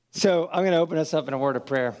So I'm going to open us up in a word of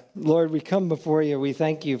prayer. Lord, we come before you. We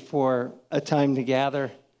thank you for a time to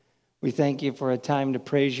gather. We thank you for a time to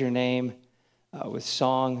praise your name with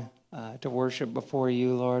song, to worship before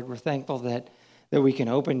you, Lord. We're thankful that we can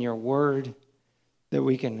open your word, that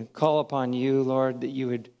we can call upon you, Lord, that you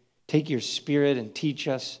would take your spirit and teach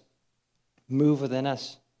us, move within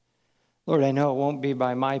us. Lord, I know it won't be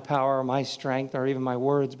by my power or my strength or even my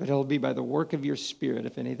words, but it'll be by the work of your spirit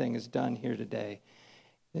if anything is done here today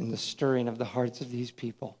in the stirring of the hearts of these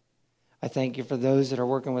people. I thank you for those that are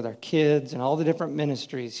working with our kids and all the different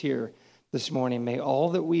ministries here this morning. May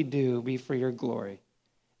all that we do be for your glory,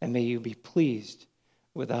 and may you be pleased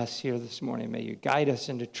with us here this morning. May you guide us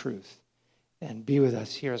into truth and be with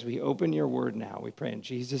us here as we open your word now. We pray in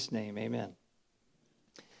Jesus' name, amen.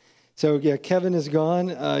 So, yeah, Kevin is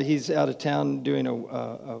gone. He's out of town doing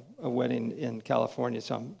a wedding in California,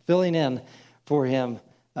 so I'm filling in for him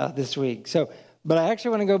this week. But I actually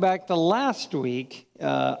want to go back to last week.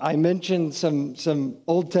 I mentioned some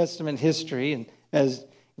Old Testament history, and as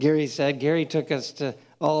Gary said, Gary took us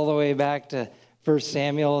all the way back to 1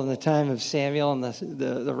 Samuel and the time of Samuel and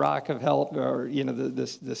the rock of help, or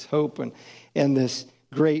this hope and this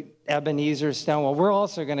great Ebenezer stone. Well, we're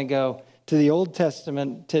also going to go to the Old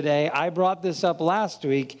Testament today. I brought this up last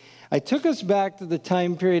week. I took us back to the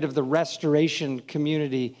time period of the restoration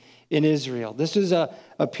community in Israel. This is a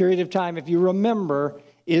period of time, if you remember,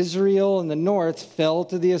 Israel in the north fell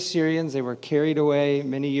to the Assyrians. They were carried away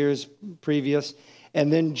many years previous.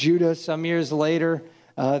 And then Judah, some years later,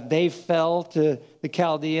 they fell to the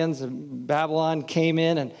Chaldeans. And Babylon came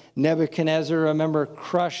in, and Nebuchadnezzar, remember,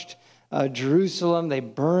 crushed Jerusalem. They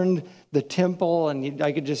burned the temple, and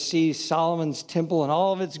I could just see Solomon's temple and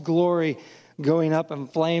all of its glory going up in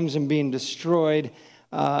flames and being destroyed.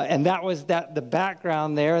 And that was the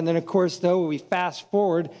background there. And then, of course, though, we fast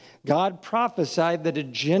forward, God prophesied that a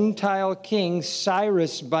Gentile king,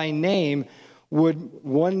 Cyrus by name, would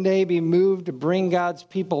one day be moved to bring God's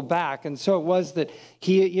people back. And so it was that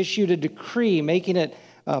he issued a decree making it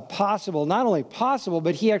possible, not only possible,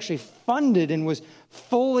 but he actually funded and was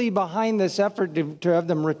fully behind this effort to have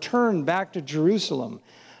them return back to Jerusalem.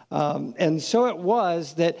 And so it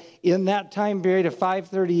was that in that time period of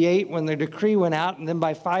 538, when the decree went out, and then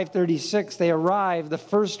by 536 they arrived, the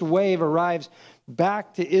first wave arrives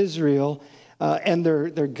back to Israel, and they're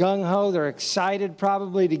gung-ho, they're excited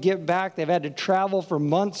probably to get back. They've had to travel for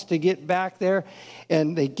months to get back there,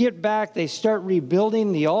 and they get back, they start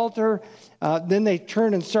rebuilding the altar, then they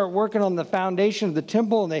turn and start working on the foundation of the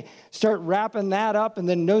temple, and they start wrapping that up, and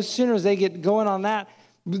then no sooner as they get going on that,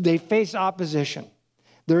 they face opposition.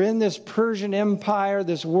 They're in this Persian Empire,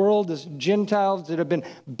 this world, this Gentiles that have been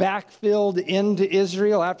backfilled into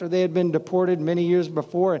Israel after they had been deported many years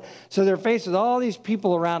before. And so they're faced with all these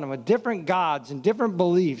people around them with different gods and different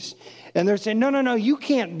beliefs. And they're saying, no, you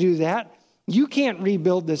can't do that. You can't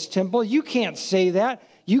rebuild this temple. You can't say that.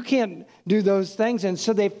 You can't do those things. And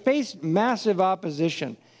so they faced massive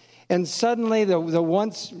opposition. And suddenly the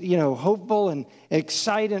once, hopeful and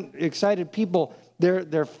excited people,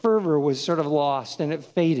 their fervor was sort of lost, and it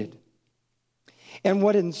faded. And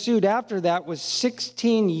what ensued after that was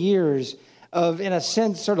 16 years of, in a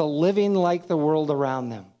sense, sort of living like the world around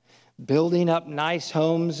them, building up nice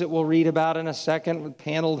homes that we'll read about in a second, with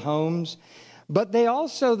paneled homes. But they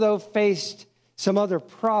also, though, faced some other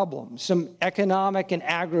problems, some economic and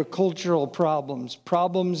agricultural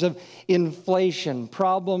problems of inflation,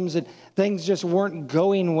 problems that things just weren't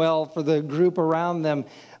going well for the group around them.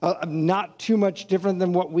 Not too much different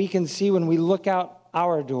than what we can see when we look out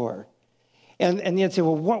our door. And you'd say,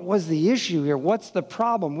 well, what was the issue here? What's the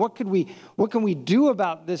problem? What can we do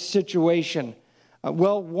about this situation?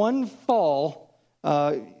 Well, one fall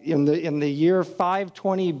in the year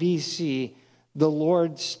 520 BC, the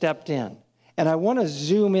Lord stepped in. And I want to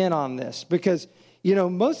zoom in on this because,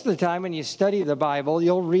 most of the time when you study the Bible,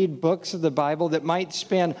 you'll read books of the Bible that might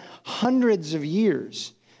span hundreds of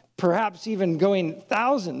years, perhaps even going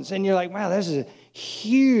thousands. And you're like, wow, this is a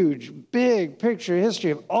huge, big picture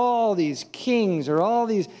history of all these kings or all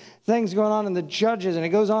these things going on in the judges. And it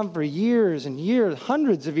goes on for years and years,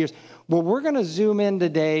 hundreds of years. Well, we're going to zoom in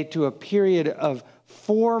today to a period of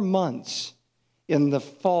 4 months in the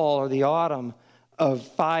fall or the autumn of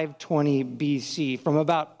 520 BC. From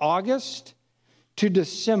about August to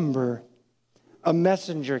December, a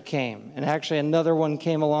messenger came. And actually another one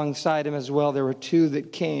came alongside him as well. There were 2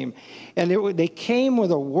 that came. And they came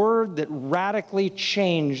with a word that radically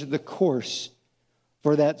changed the course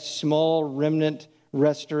for that small remnant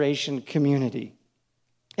restoration community.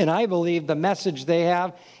 And I believe the message they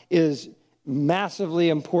have is massively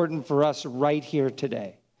important for us right here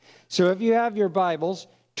today. So if you have your Bibles,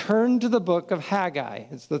 turn to the book of Haggai.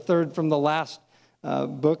 It's the third from the last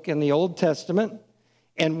book in the Old Testament.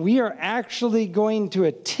 And we are actually going to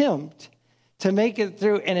attempt to make it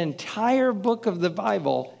through an entire book of the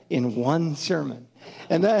Bible in one sermon.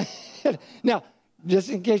 And that, now, just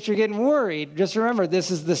in case you're getting worried, just remember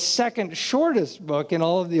this is the second shortest book in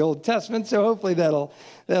all of the Old Testament, so hopefully that'll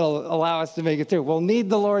allow us to make it through. We'll need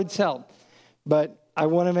the Lord's help, but I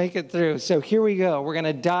want to make it through. So here we go. We're going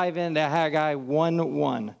to dive into Haggai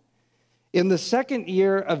 1:1. In the second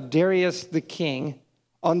year of Darius the king,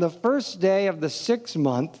 on the first day of the 6th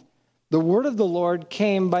month, the word of the Lord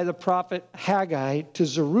came by the prophet Haggai to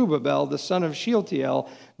Zerubbabel, the son of Shealtiel,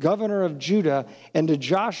 governor of Judah, and to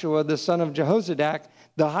Joshua, the son of Jehozadak,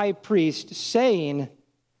 the high priest, saying,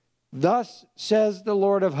 "Thus says the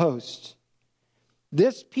Lord of hosts,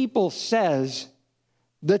 this people says,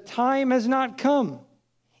 the time has not come,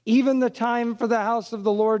 even the time for the house of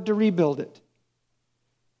the Lord to rebuild it."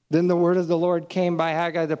 Then the word of the Lord came by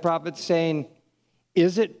Haggai the prophet, saying,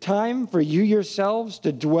 "Is it time for you yourselves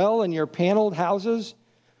to dwell in your paneled houses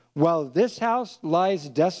while this house lies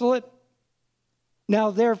desolate? Now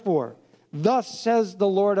therefore, thus says the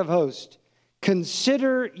Lord of hosts,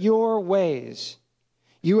 consider your ways.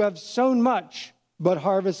 You have sown much, but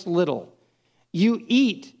harvest little. You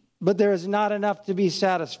eat, but there is not enough to be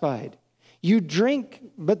satisfied. You drink,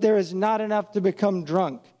 but there is not enough to become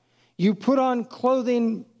drunk. You put on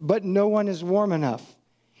clothing, but no one is warm enough.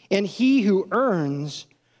 And he who earns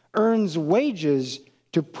wages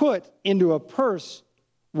to put into a purse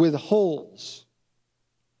with holes.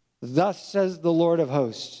 Thus says the Lord of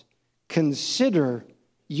hosts, consider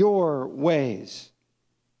your ways."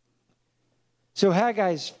 So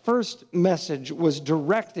Haggai's first message was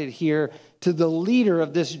directed here to the leader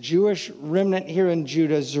of this Jewish remnant here in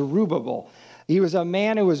Judah, Zerubbabel. He was a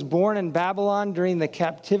man who was born in Babylon during the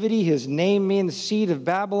captivity. His name means seed of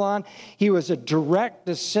Babylon. He was a direct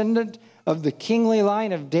descendant of the kingly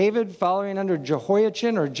line of David, following under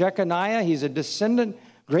Jehoiachin or Jeconiah. He's a descendant,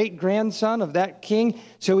 great-grandson of that king.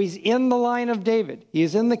 So he's in the line of David. He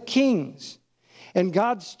is in the kings. And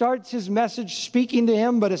God starts his message speaking to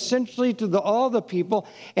him, but essentially to all the people.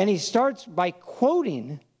 And he starts by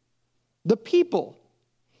quoting the people.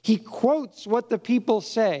 He quotes what the people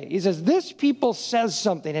say. He says, this people says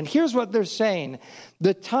something, and here's what they're saying.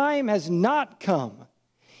 The time has not come,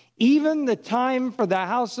 even the time for the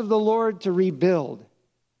house of the Lord to rebuild.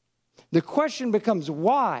 The question becomes,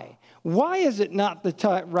 why? Why is it not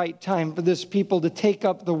the right time for this people to take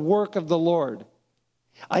up the work of the Lord?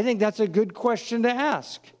 I think that's a good question to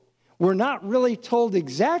ask. We're not really told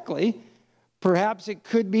exactly. Perhaps it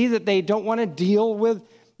could be that they don't want to deal with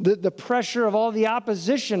the pressure of all the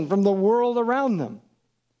opposition from the world around them.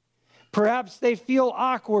 Perhaps they feel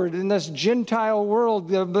awkward in this Gentile world.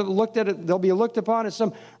 They'll be looked upon as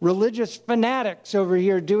some religious fanatics over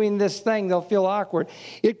here doing this thing. They'll feel awkward.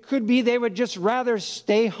 It could be they would just rather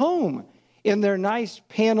stay home in their nice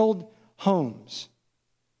paneled homes.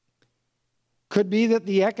 Could be that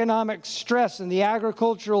the economic stress and the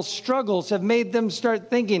agricultural struggles have made them start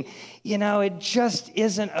thinking, it just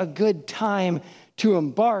isn't a good time to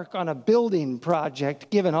embark on a building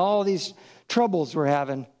project, given all these troubles we're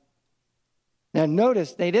having. Now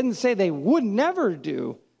notice, they didn't say they would never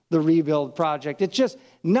do the rebuild project. It's just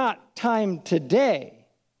not time today.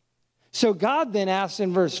 So God then asks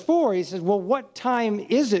in verse 4, he says, well, what time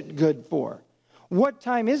is it good for? What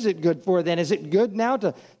time is it good for then? Is it good now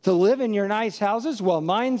to live in your nice houses while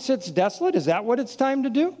mine sits desolate? Is that what it's time to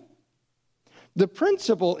do? The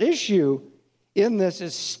principal issue in this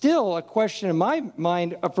is still a question in my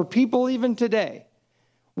mind for people even today.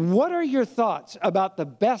 What are your thoughts about the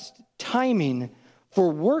best timing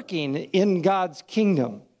for working in God's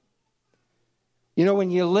kingdom?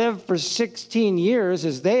 When you live for 16 years,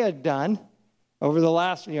 as they had done over the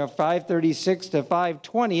last 536 to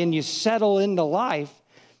 520, and you settle into life,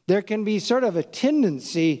 there can be sort of a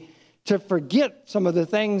tendency to forget some of the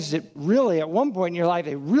things that really, at one point in your life,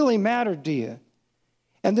 they really mattered to you.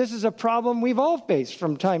 And this is a problem we've all faced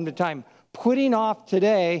from time to time. Putting off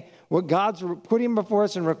today what God's putting before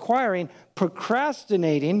us and requiring,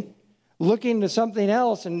 procrastinating, looking to something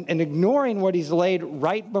else and ignoring what he's laid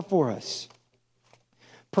right before us.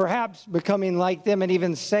 Perhaps becoming like them and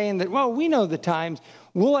even saying that, well, we know the times.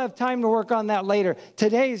 We'll have time to work on that later.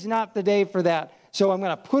 Today's not the day for that. So I'm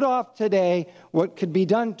going to put off today what could be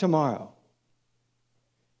done tomorrow.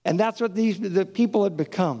 And that's what the people had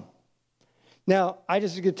become. Now, I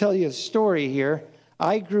just going to tell you a story here.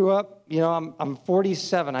 I grew up, I'm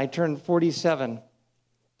 47. I turned 47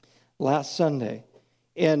 last Sunday.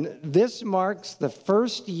 And this marks the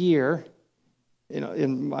first year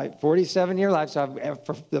in my 47-year life, so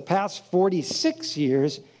for the past 46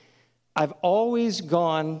 years, I've always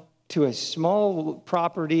gone to a small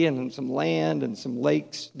property and some land and some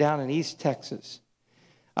lakes down in East Texas.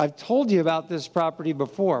 I've told you about this property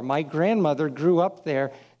before. My grandmother grew up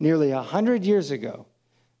there nearly 100 years ago,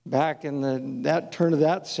 back in that turn of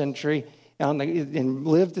that century, and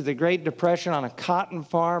lived through the Great Depression on a cotton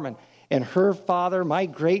farm. And her father, my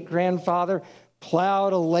great-grandfather,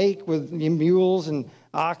 plowed a lake with mules and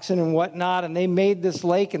oxen and whatnot, and they made this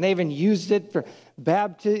lake, and they even used it for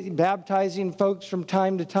baptizing folks from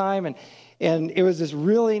time to time. And it was this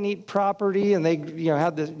really neat property, and they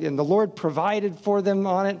had this, and the Lord provided for them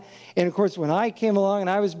on it. And of course, when I came along and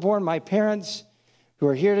I was born, my parents, who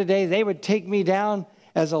are here today, they would take me down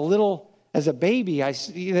as a baby.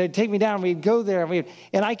 They'd take me down, and we'd go there,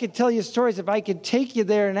 and I could tell you stories. If I could take you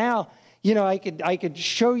there now, I could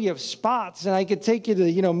show you spots, and I could take you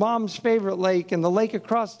to, Mom's favorite lake and the lake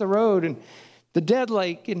across the road and the Dead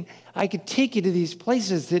Lake, and I could take you to these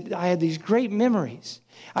places that I had these great memories.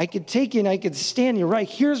 I could take you and I could stand you right.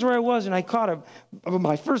 Here's where I was, and I caught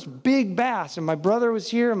my first big bass, and my brother was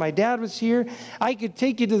here, and my dad was here. I could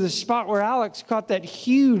take you to the spot where Alex caught that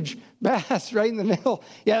huge bass right in the middle.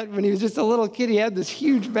 Yeah, when he was just a little kid, he had this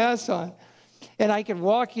huge bass on. And I could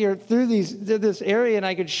walk here through this area, and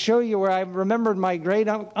I could show you where I remembered my great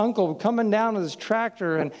uncle coming down with his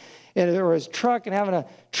tractor or his truck and having a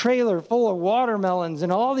trailer full of watermelons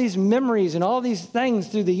and all these memories and all these things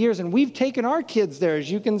through the years. And we've taken our kids there, as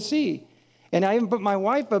you can see. And I even put my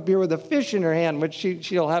wife up here with a fish in her hand, which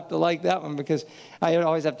she'll have to like that one because I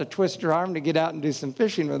always have to twist her arm to get out and do some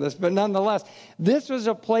fishing with us. But nonetheless, this was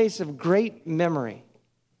a place of great memory.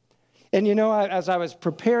 And as I was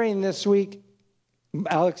preparing this week,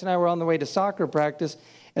 Alex and I were on the way to soccer practice,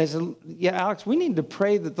 and I said, yeah, Alex, we need to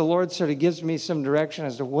pray that the Lord sort of gives me some direction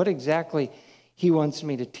as to what exactly he wants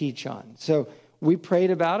me to teach on. So we prayed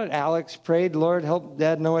about it. Alex prayed, Lord, help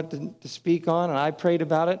Dad know what to speak on, and I prayed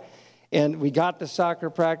about it. And we got to soccer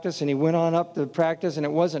practice, and he went on up to practice, and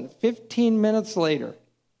it wasn't 15 minutes later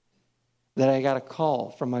that I got a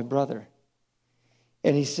call from my brother.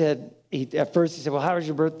 And he said, at first he said, well, how was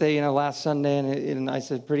your birthday, last Sunday? And I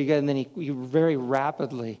said, pretty good. And then he very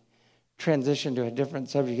rapidly transitioned to a different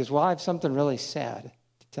subject. He goes, well, I have something really sad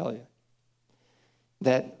to tell you.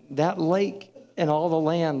 That lake and all the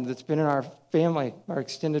land that's been in our family, our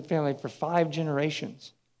extended family, for 5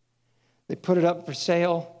 generations. They put it up for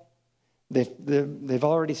sale. They've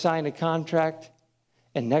already signed a contract.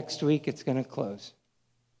 And next week it's going to close.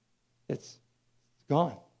 It's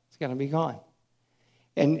gone. It's going to be gone.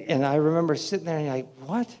 And I remember sitting there and you're like,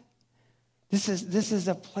 what? This is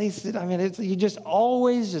a place that, you just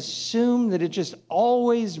always assume that it's just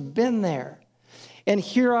always been there. And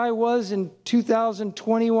here I was in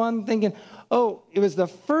 2021 thinking, oh, it was the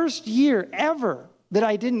first year ever that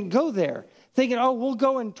I didn't go there. Thinking, oh, we'll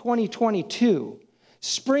go in 2022.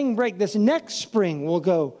 Spring break, this next spring we'll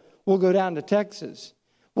go down to Texas.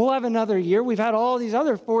 We'll have another year. We've had all these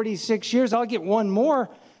other 46 years. I'll get one more.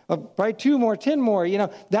 Probably 2 more, 10 more.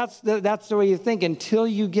 That's the way you think until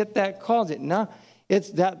you get that call. No,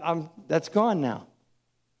 that's gone now.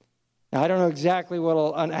 Now, I don't know exactly what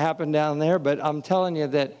will happen down there, but I'm telling you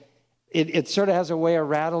that it sort of has a way of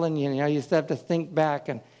rattling you. You just have to think back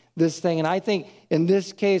and this thing. And I think in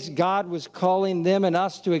this case, God was calling them and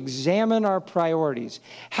us to examine our priorities.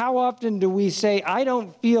 How often do we say, I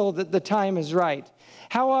don't feel that the time is right?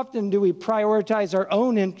 How often do we prioritize our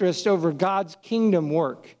own interest over God's kingdom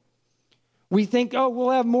work? We think, oh, we'll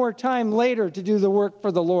have more time later to do the work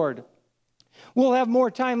for the Lord. We'll have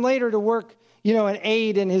more time later to work, and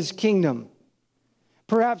aid in his kingdom.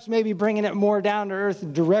 Perhaps maybe bringing it more down to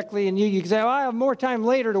earth directly. And you can say, oh, I have more time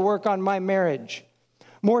later to work on my marriage.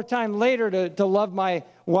 More time later to love my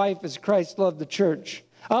wife as Christ loved the church.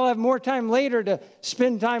 I'll have more time later to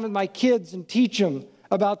spend time with my kids and teach them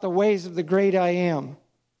about the ways of the great I am.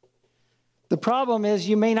 The problem is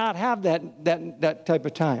you may not have that type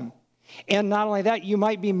of time. And not only that, you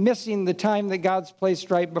might be missing the time that God's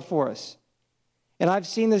placed right before us. And I've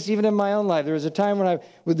seen this even in my own life. There was a time when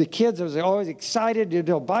with the kids, I was always excited to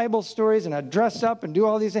tell Bible stories, and I'd dress up and do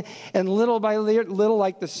all these things. And little by little,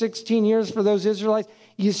 like the 16 years for those Israelites,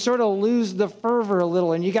 you sort of lose the fervor a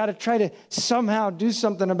little, and you got to try to somehow do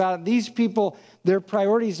something about it. These people, their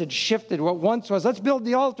priorities had shifted. What once was, let's build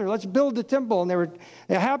the altar, let's build the temple, and they're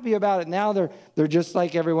happy about it. Now they're just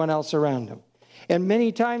like everyone else around them. And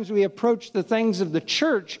many times we approach the things of the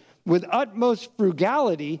church with utmost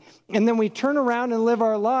frugality, and then we turn around and live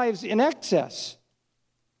our lives in excess.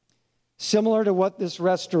 Similar to what this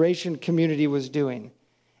restoration community was doing.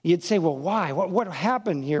 You'd say, well, why? What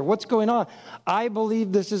happened here? What's going on? I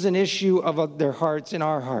believe this is an issue of their hearts and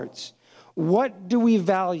our hearts. What do we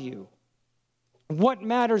value? What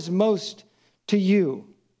matters most to you?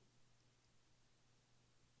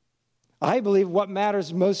 I believe what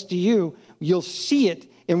matters most to you, you'll see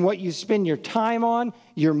it in what you spend your time on,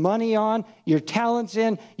 your money on, your talents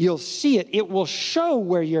in. You'll see it. It will show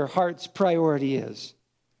where your heart's priority is.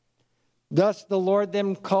 Thus the Lord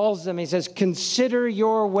then calls them. He says, consider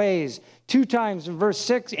your ways. 2 times in verse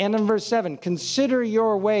 6 and in verse 7. Consider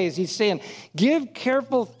your ways. He's saying, give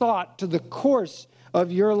careful thought to the course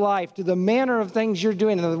of your life, to the manner of things you're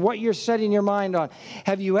doing and what you're setting your mind on.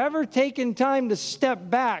 Have you ever taken time to step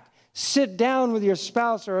back, sit down with your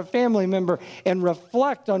spouse or a family member and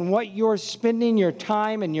reflect on what you're spending your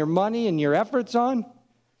time and your money and your efforts on?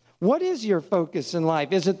 What is your focus in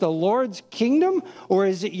life? Is it the Lord's kingdom or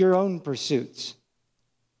is it your own pursuits?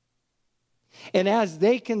 And as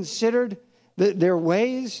they considered their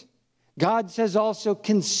ways, God says also,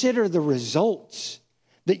 consider the results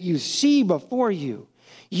that you see before you.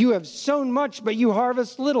 You have sown much, but you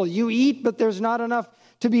harvest little. You eat, but there's not enough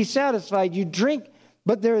to be satisfied. You drink,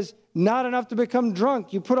 but there's not enough to become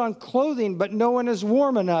drunk. You put on clothing, but no one is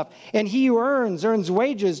warm enough. And he who earns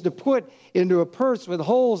wages to put into a purse with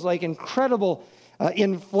holes like incredible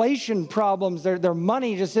inflation problems. Their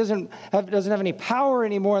money just doesn't have any power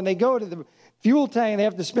anymore. And they go to the fuel tank and they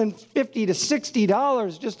have to spend $50 to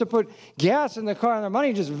 $60 just to put gas in the car, and their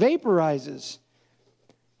money just vaporizes.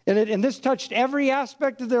 And this touched every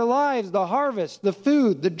aspect of their lives: the harvest, the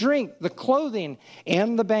food, the drink, the clothing,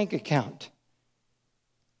 and the bank account.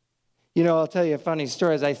 You know, I'll tell you a funny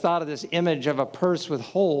story. As I thought of this image of a purse with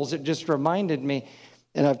holes, it just reminded me,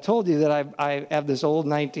 and I've told you that I have this old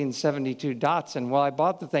 1972 Datsun. Well, I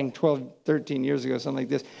bought the thing 12, 13 years ago, something like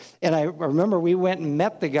this. And I remember we went and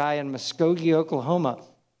met the guy in Muskogee, Oklahoma.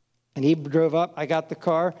 And he drove up, I got the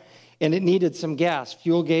car, and it needed some gas.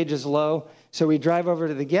 Fuel gauge is low. So we drive over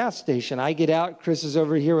to the gas station. I get out. Chris is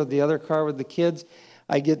over here with the other car with the kids.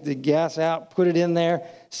 I get the gas out, put it in there,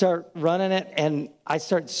 start running it, and I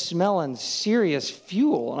start smelling serious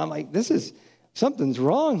fuel. And I'm like, something's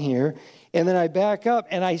wrong here. And then I back up,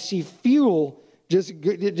 and I see fuel just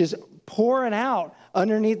pouring out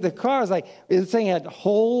underneath the car. It's like this thing had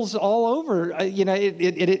holes all over.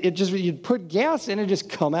 It just, you'd put gas in, it just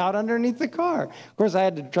come out underneath the car. Of course, I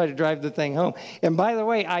had to try to drive the thing home. And by the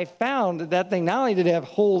way, I found that thing not only did it have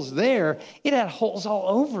holes there, it had holes all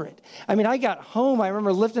over it. I mean, I got home, I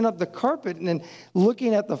remember lifting up the carpet and then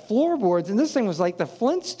looking at the floorboards, and this thing was like the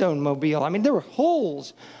Flintstone mobile. I mean, there were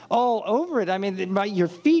holes all over it. I mean, your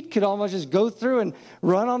feet could almost just go through and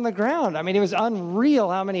run on the ground. I mean, it was unreal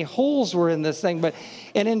how many holes were in this thing.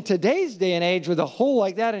 And in today's day and age, with a hole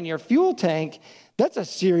like that in your fuel tank, that's a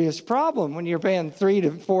serious problem when you're paying $3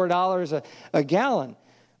 to $4 a gallon.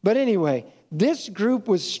 But anyway, this group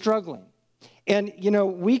was struggling. And,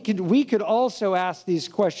 we could also ask these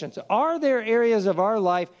questions. Are there areas of our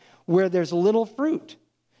life where there's little fruit?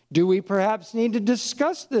 Do we perhaps need to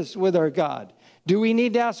discuss this with our God? Do we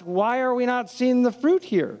need to ask, why are we not seeing the fruit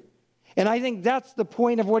here? And I think that's the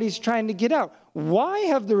point of what he's trying to get out. Why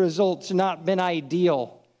have the results not been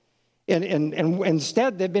ideal? And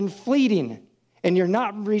instead, they've been fleeting. And you're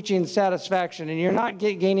not reaching satisfaction. And you're not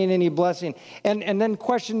gaining any blessing. And then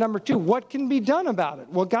question number 2, what can be done about it?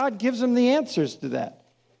 Well, God gives them the answers to that.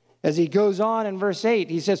 As he goes on in verse 8,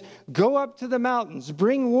 he says, go up to the mountains,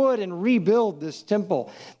 bring wood and rebuild this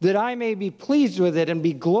temple, that I may be pleased with it and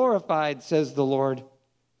be glorified, says the Lord.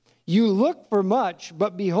 You look for much,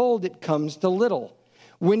 but behold, it comes to little.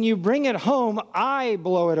 When you bring it home, I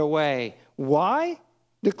blow it away. Why?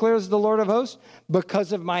 Declares the Lord of hosts.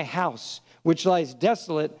 Because of my house, which lies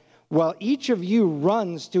desolate, while each of you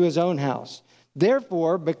runs to his own house.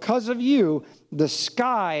 Therefore, because of you, the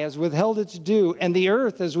sky has withheld its dew, and the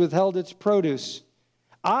earth has withheld its produce.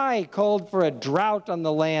 I called for a drought on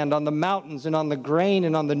the land, on the mountains, and on the grain,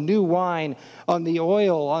 and on the new wine, on the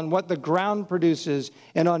oil, on what the ground produces,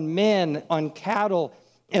 and on men, on cattle,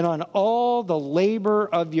 and on all the labor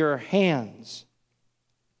of your hands.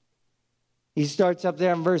 He starts up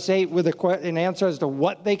there in verse 8 with an answer as to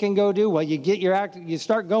what they can go do. Well, you get your act, you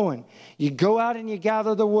start going. You go out and you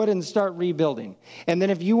gather the wood and start rebuilding. And then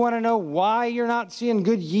if you want to know why you're not seeing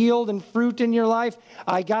good yield and fruit in your life,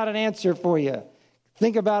 I got an answer for you.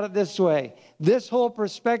 Think about it this way. This whole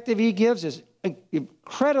perspective he gives is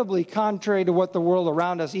incredibly contrary to what the world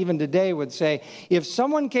around us even today would say. If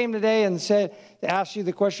someone came today and asked you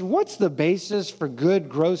the question, what's the basis for good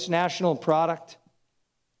gross national product?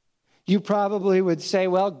 You probably would say,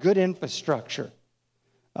 well, good infrastructure,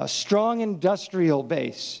 a strong industrial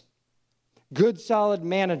base, good solid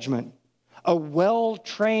management, a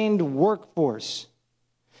well-trained workforce,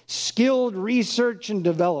 skilled research and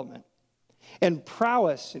development, and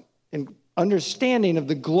prowess and understanding of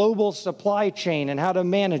the global supply chain and how to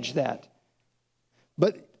manage that.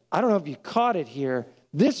 But I don't know if you caught it here.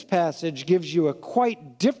 This passage gives you a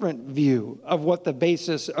quite different view of what the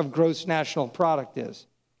basis of gross national product is.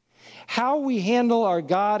 How we handle our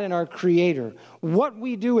God and our Creator, what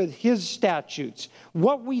we do with His statutes,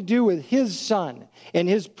 what we do with His Son, and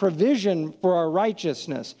His provision for our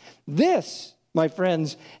righteousness. This, my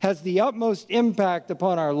friends, has the utmost impact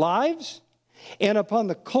upon our lives and upon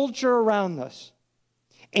the culture around us,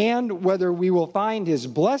 and whether we will find His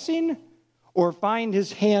blessing or find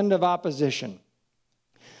His hand of opposition.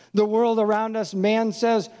 The world around us, man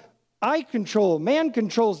says, man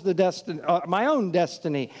controls the destiny, my own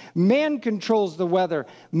destiny. Man controls the weather.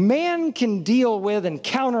 Man can deal with and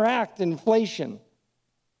counteract inflation.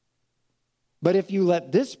 But if you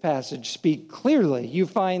let this passage speak clearly, you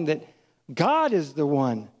find that God is the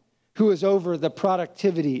one who is over the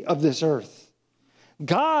productivity of this earth.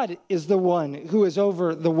 God is the one who is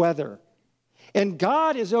over the weather. And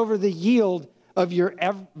God is over the yield of your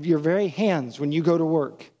very hands when you go to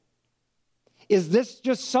work. Is this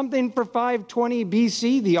just something for 520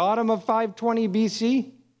 BC, the autumn of 520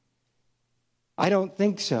 BC? I don't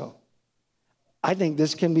think so. I think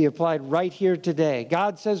this can be applied right here today.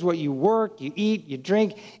 God says what you work, you eat, you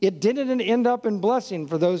drink, it didn't end up in blessing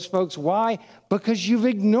for those folks. Why? Because you've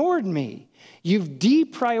ignored me. You've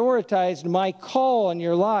deprioritized my call on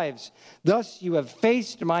your lives. Thus, you have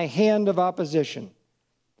faced my hand of opposition.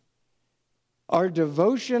 Our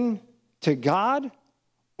devotion to God,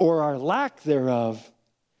 or our lack thereof,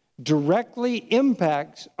 directly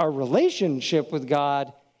impacts our relationship with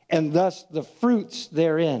God and thus the fruits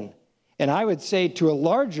therein. And I would say to a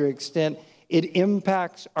larger extent, it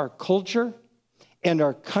impacts our culture and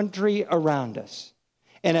our country around us.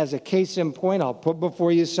 And as a case in point, I'll put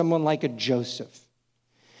before you someone like a Joseph.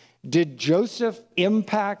 Did Joseph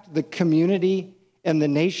impact the community and the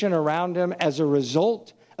nation around him as a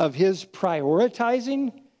result of his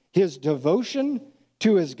prioritizing his devotion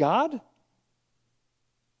to his God?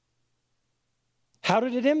 How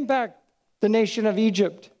did it impact the nation of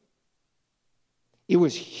Egypt? It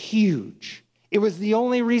was huge. It was the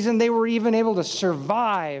only reason they were even able to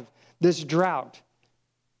survive this drought.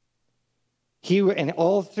 And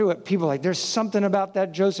all through it, people were like, there's something about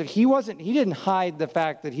that Joseph. He didn't hide the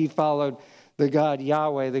fact that he followed the God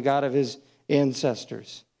Yahweh, the God of his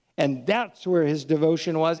ancestors. And that's where his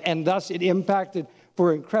devotion was, and thus it impacted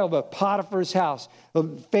for incredible Potiphar's house,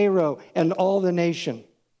 Pharaoh, and all the nation.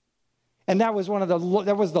 And that was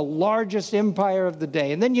the largest empire of the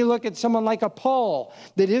day. And then you look at someone like a Paul,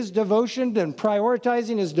 that his devotion and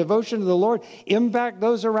prioritizing his devotion to the Lord impact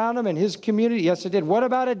those around him and his community. Yes, it did. What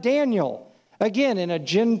about a Daniel? Again, in a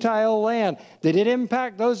Gentile land. Did it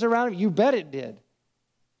impact those around him? You bet it did.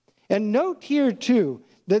 And note here, too,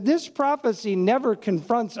 that this prophecy never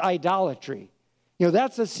confronts idolatry.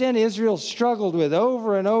 That's a sin Israel struggled with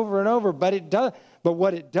over and over and over. But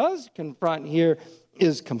what it does confront here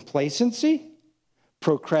is complacency,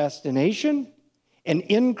 procrastination, and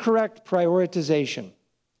incorrect prioritization.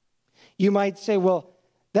 You might say, well,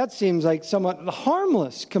 that seems like somewhat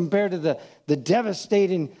harmless compared to the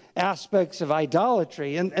devastating aspects of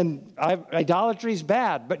idolatry. And idolatry is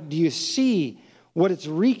bad, but do you see what it's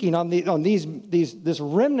wreaking on this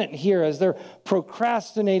remnant here as they're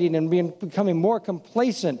procrastinating and becoming more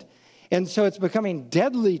complacent? And so it's becoming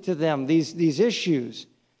deadly to them, these issues.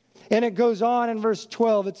 And it goes on in verse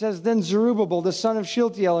 12. It says, then Zerubbabel, the son of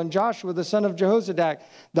Shealtiel, and Joshua, the son of Jehozadak,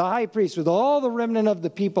 the high priest, with all the remnant of the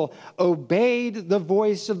people, obeyed the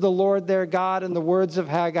voice of the Lord their God and the words of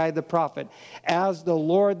Haggai the prophet, as the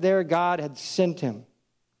Lord their God had sent him.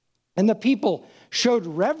 And the people showed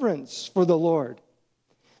reverence for the Lord.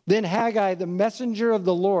 Then Haggai, the messenger of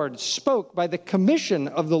the Lord, spoke by the commission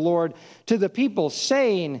of the Lord to the people,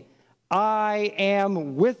 saying, I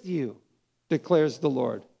am with you, declares the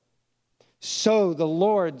Lord. So the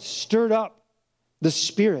Lord stirred up the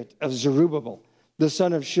spirit of Zerubbabel, the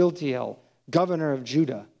son of Shealtiel, governor of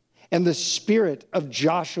Judah, and the spirit of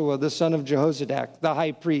Joshua, the son of Jehozadak, the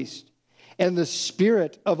high priest, and the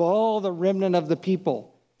spirit of all the remnant of the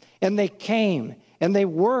people. And they came, and they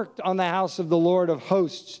worked on the house of the Lord of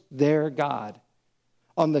hosts, their God,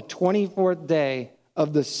 on the 24th day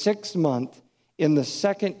of the 6th month in the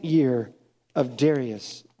 2nd year of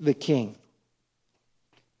Darius the king.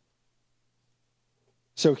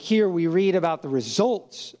 So here we read about the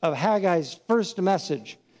results of Haggai's first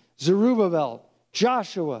message. Zerubbabel,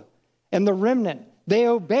 Joshua, and the remnant, they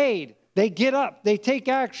obeyed. They get up. They take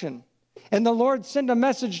action. And the Lord sent a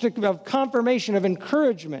message of confirmation, of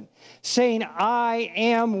encouragement, saying, I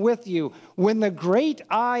am with you. When the great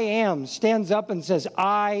I am stands up and says,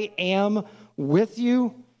 I am with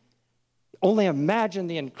you, only imagine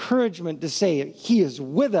the encouragement to say he is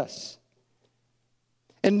with us.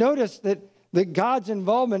 And notice that God's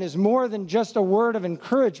involvement is more than just a word of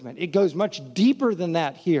encouragement. It goes much deeper than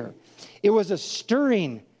that here. It was a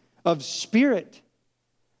stirring of spirit.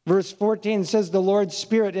 Verse 14 says the Lord's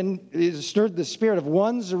Spirit stirred the spirit of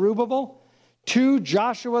 1, Zerubbabel, 2,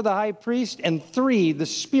 Joshua the high priest, and 3, the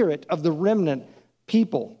spirit of the remnant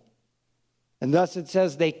people. And thus it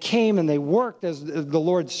says they came and they worked as the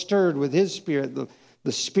Lord stirred with his spirit,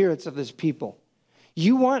 the spirits of his people.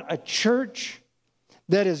 You want a church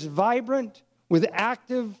that is vibrant with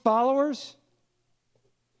active followers?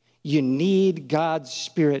 You need God's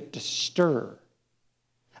Spirit to stir.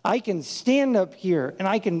 I can stand up here and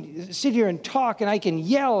I can sit here and talk and I can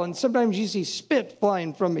yell, and sometimes you see spit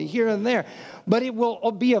flying from me here and there, but it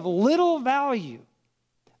will be of little value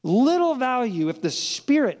if the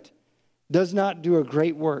Spirit does not do a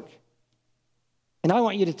great work. And I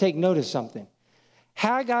want you to take note of something.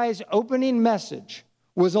 Haggai's opening message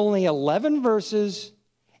was only 11 verses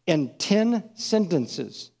and 10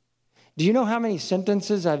 sentences. Do you know how many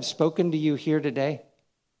sentences I've spoken to you here today?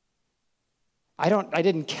 I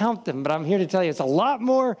didn't count them, but I'm here to tell you it's a lot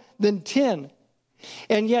more than 10.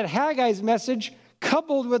 And yet Haggai's message,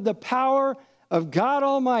 coupled with the power of God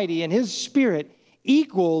Almighty and his Spirit,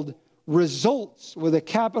 equaled results with a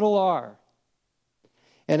capital R.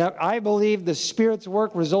 And I believe the Spirit's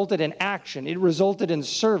work resulted in action. It resulted in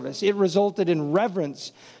service. It resulted in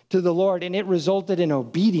reverence to the Lord. And it resulted in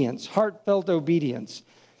obedience, heartfelt obedience.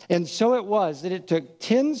 And so it was that it took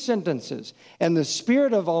 10 sentences and the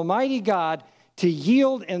Spirit of Almighty God to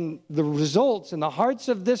yield in the results in the hearts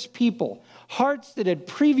of this people, hearts that had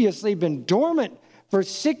previously been dormant for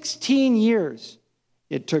 16 years.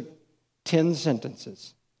 It took 10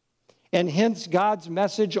 sentences. And hence God's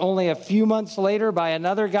message only a few months later by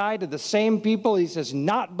another guy to the same people. He says,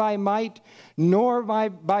 not by might, nor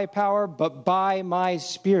by power, but by my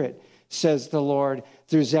Spirit, says the Lord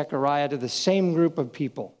through Zechariah to the same group of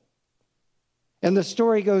people. And the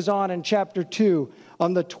story goes on in chapter 2.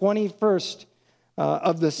 On the 21st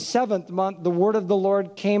of the 7th month, the word of the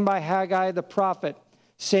Lord came by Haggai the prophet,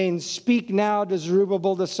 saying, speak now to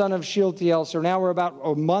Zerubbabel the son of Shealtiel. So now we're about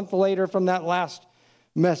a month later from that last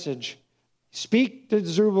message. Speak to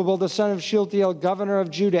Zerubbabel the son of Shealtiel, governor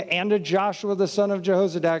of Judah, and to Joshua the son of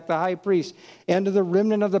Jehozadak, the high priest, and to the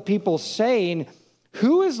remnant of the people, saying,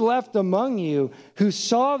 who is left among you who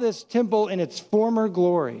saw this temple in its former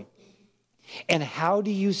glory? And how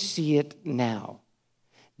do you see it now?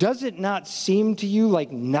 Does it not seem to you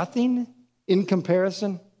like nothing in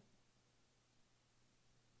comparison?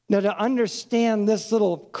 Now, to understand this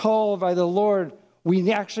little call by the Lord,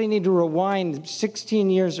 we actually need to rewind 16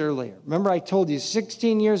 years earlier. Remember, I told you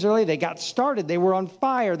 16 years earlier, they got started. They were on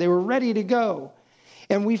fire. They were ready to go.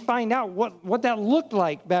 And we find out what that looked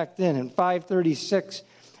like back then in 536.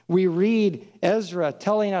 We read Ezra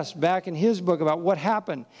telling us back in his book about what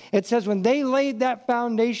happened. It says, when they laid that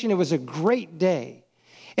foundation, it was a great day.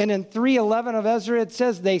 And in 3:11 of Ezra, it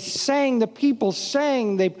says they sang, the people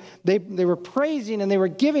sang, they were praising and they were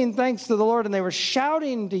giving thanks to the Lord and they were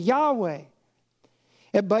shouting to Yahweh.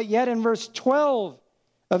 But yet in verse 12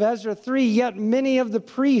 of Ezra 3, yet many of the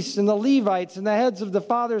priests and the Levites and the heads of the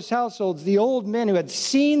fathers' households, the old men who had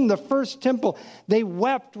seen the first temple, they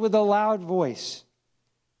wept with a loud voice.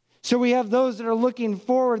 So we have those that are looking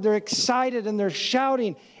forward, they're excited and they're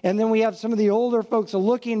shouting. And then we have some of the older folks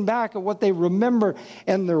looking back at what they remember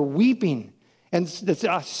and they're weeping. And it's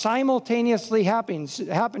simultaneously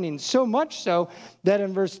happening, so much so that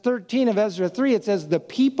in verse 13 of Ezra 3, it says, the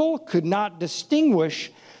people could not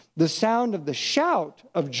distinguish the sound of the shout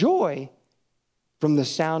of joy from the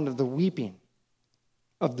sound of the weeping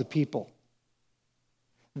of the people.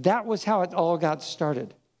 That was how it all got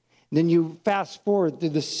started. Then you fast forward through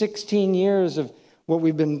the 16 years of what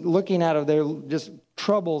we've been looking at of their just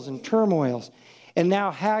troubles and turmoils. And now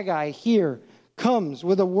Haggai here comes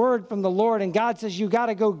with a word from the Lord, and God says, you got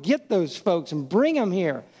to go get those folks and bring them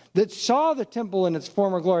here that saw the temple in its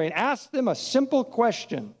former glory and ask them a simple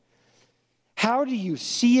question. How do you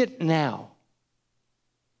see it now?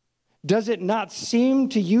 Does it not seem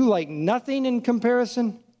to you like nothing in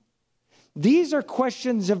comparison? These are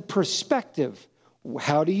questions of perspective.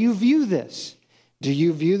 How do you view this? Do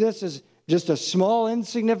you view this as just a small,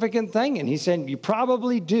 insignificant thing? And he's saying, you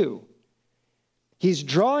probably do. He's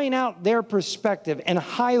drawing out their perspective and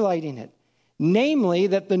highlighting it. Namely,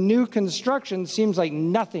 that the new construction seems like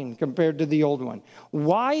nothing compared to the old one.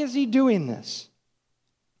 Why is he doing this?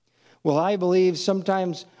 Well, I believe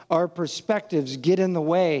sometimes our perspectives get in the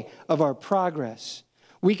way of our progress.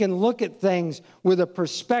 We can look at things with a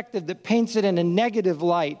perspective that paints it in a negative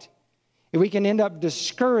light. And we can end up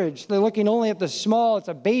discouraged. They're looking only at the small. It's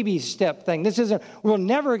a baby step thing. We're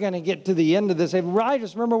never going to get to the end of this. I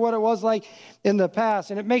just remember what it was like in the past,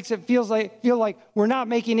 and it makes it feel like we're not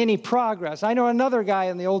making any progress. I know another guy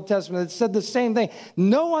in the Old Testament that said the same thing.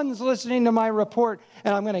 No one's listening to my report,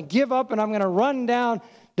 and I'm going to give up, and I'm going to run down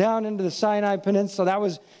into the Sinai Peninsula. That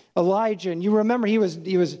was Elijah. And you remember he was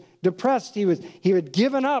depressed. He had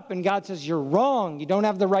given up, and God says, you're wrong. You don't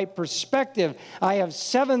have the right perspective. I have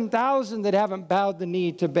 7,000 that haven't bowed the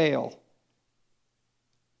knee to Baal.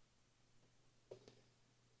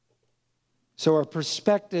 So our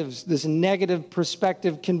perspectives, this negative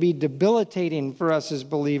perspective, can be debilitating for us as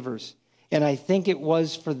believers. And I think it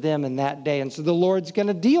was for them in that day. And so the Lord's going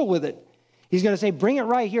to deal with it. He's going to say, bring it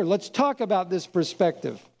right here. Let's talk about this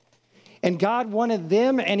perspective. And God wanted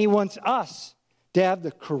them, and he wants us to have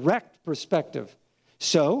the correct perspective.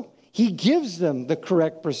 So he gives them the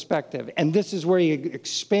correct perspective. And this is where he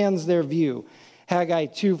expands their view. Haggai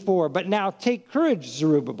 2:4. But now take courage,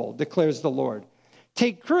 Zerubbabel, declares the Lord.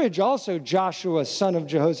 Take courage also, Joshua, son of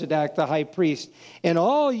Jehozadak, the high priest, and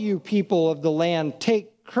all you people of the land.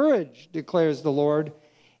 Take courage, declares the Lord,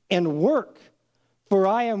 and work, for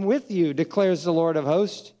I am with you, declares the Lord of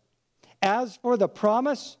hosts. As for the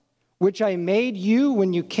promise which I made you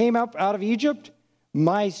when you came up out of Egypt,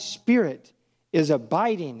 my spirit is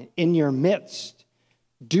abiding in your midst.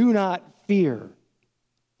 Do not fear.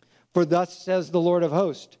 For thus says the Lord of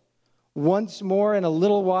hosts, once more in a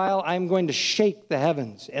little while I am going to shake the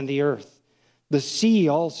heavens and the earth, the sea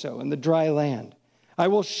also and the dry land. I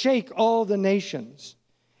will shake all the nations,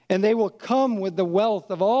 and they will come with the wealth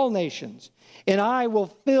of all nations, and I will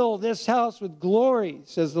fill this house with glory,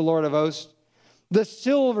 says the Lord of hosts. The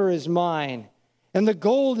silver is mine, and the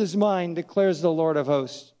gold is mine, declares the Lord of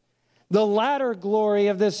hosts. The latter glory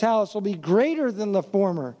of this house will be greater than the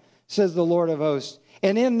former, says the Lord of hosts.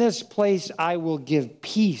 And in this place I will give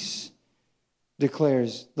peace,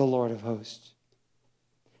 declares the Lord of hosts.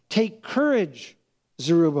 Take courage,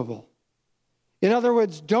 Zerubbabel. In other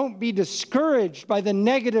words, don't be discouraged by the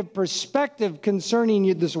negative perspective concerning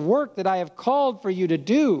you, this work that I have called for you to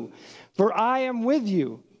do. For I am with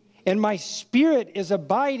you, and my spirit is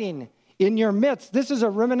abiding in your midst. This is a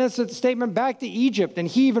reminiscent statement back to Egypt, and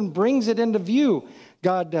he even brings it into view,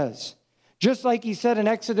 God does. Just like he said in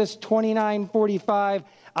Exodus 29:45,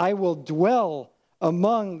 I will dwell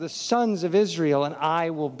among the sons of Israel, and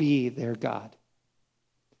I will be their God.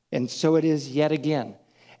 And so it is yet again,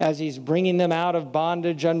 as he's bringing them out of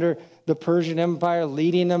bondage under the Persian Empire,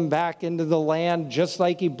 leading them back into the land, just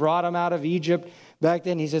like he brought them out of Egypt. Back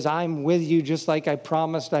then, he says, I'm with you just like I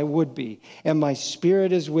promised I would be, and my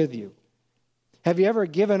spirit is with you. Have you ever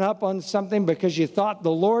given up on something because you thought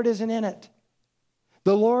the Lord isn't in it?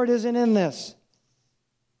 The Lord isn't in this.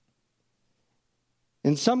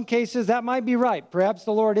 In some cases, that might be right. Perhaps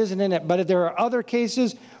the Lord isn't in it. But if there are other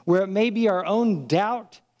cases where it may be our own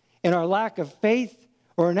doubt and our lack of faith,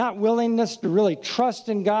 or not willingness to really trust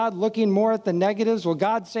in God, looking more at the negatives. Well,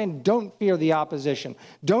 God's saying, don't fear the opposition.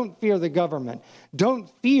 Don't fear the government. Don't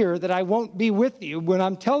fear that I won't be with you when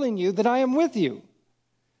I'm telling you that I am with you.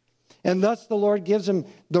 And thus the Lord gives him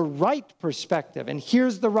the right perspective. And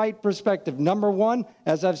here's the right perspective. Number one,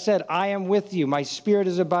 as I've said, I am with you. My spirit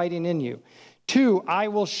is abiding in you. 2, I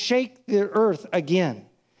will shake the earth again.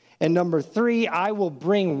 And number 3, I will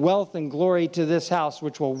bring wealth and glory to this house,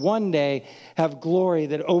 which will one day have glory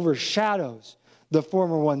that overshadows the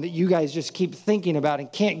former one that you guys just keep thinking about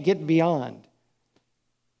and can't get beyond.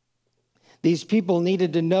 These people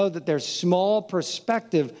needed to know that their small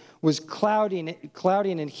perspective was clouding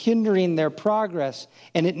and hindering their progress,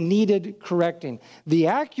 and it needed correcting. The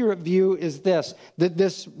accurate view is this, that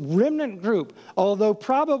this remnant group, although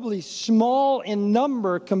probably small in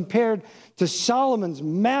number compared to Solomon's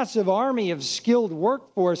massive army of skilled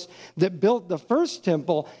workforce that built the first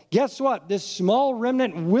temple, guess what? This small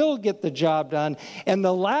remnant will get the job done, and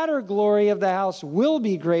the latter glory of the house will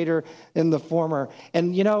be greater than the former.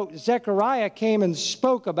 And you know, Zechariah came and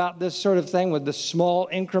spoke about this sort of thing with the small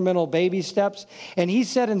incremental baby steps. And he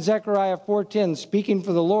said in Zechariah 4:10, speaking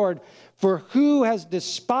for the Lord, for who has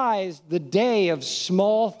despised the day of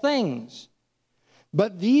small things?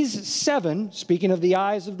 But these 7, speaking of the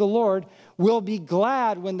eyes of the Lord, will be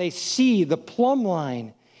glad when they see the plumb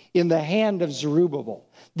line in the hand of Zerubbabel.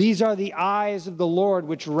 These are the eyes of the Lord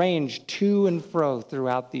which range to and fro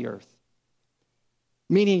throughout the earth.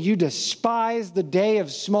 meaning you despise the day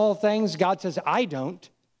of small things. God says, I don't.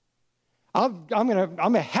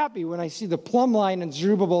 I'm happy when I see the plumb line in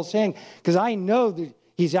Zerubbabel's hand, because I know that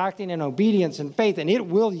he's acting in obedience and faith, and it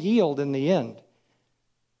will yield in the end.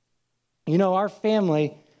 You know, our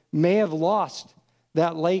family may have lost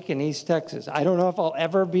that lake in East Texas. I don't know if I'll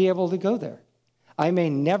ever be able to go there. I may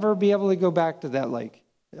never be able to go back to that lake.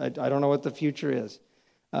 I don't know what the future is.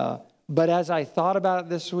 But as I thought about it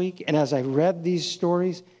this week, and as I read these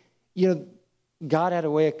stories, you know, God had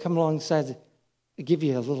a way of coming alongside to give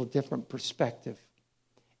you a little different perspective.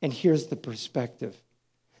 And here's the perspective.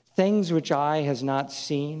 Things which eye has not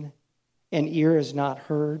seen, and ear has not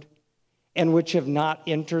heard, and which have not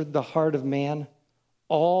entered the heart of man,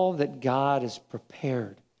 all that God has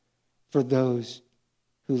prepared for those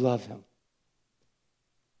who love him.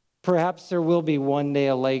 Perhaps there will be one day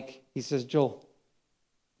a lake. He says, Joel,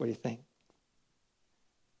 what do you think?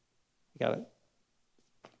 You got it?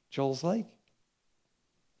 Joel's Lake?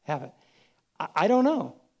 Have it. I don't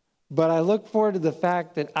know. But I look forward to the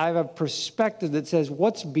fact that I have a perspective that says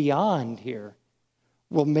what's beyond here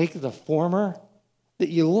will make the former that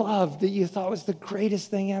you loved, that you thought was the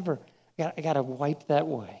greatest thing ever. I got to wipe that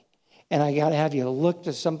away. And I got to have you look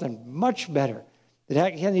to something much better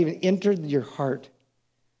that hasn't even entered your heart.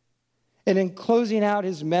 And in closing out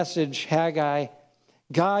his message, Haggai,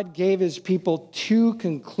 God gave his people two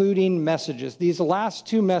concluding messages. These last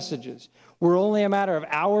two messages were only a matter of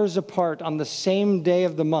hours apart on the same day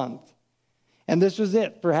of the month. And this was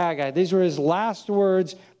it for Haggai. These were his last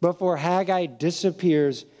words before Haggai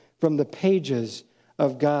disappears from the pages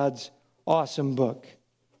of God's awesome book.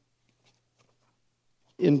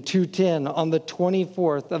 In 2:10, on the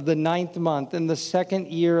 24th of the 9th month, in the second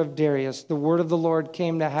year of Darius, the word of the Lord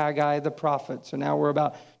came to Haggai the prophet. So now we're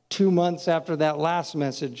about 2 months after that last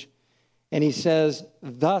message. And he says,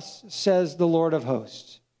 thus says the Lord of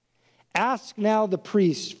hosts, ask now the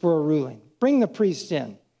priests for a ruling. Bring the priests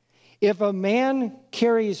in. If a man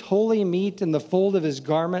carries holy meat in the fold of his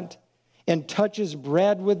garment and touches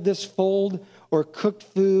bread with this fold, or cooked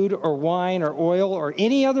food, or wine, or oil, or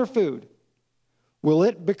any other food, will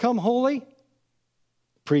it become holy? The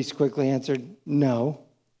priest quickly answered, no.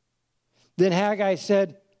 Then Haggai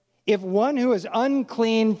said, if one who is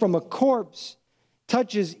unclean from a corpse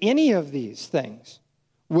touches any of these things,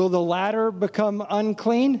 will the latter become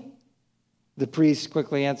unclean? The priest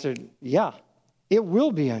quickly answered, yeah, it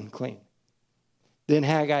will be unclean. Then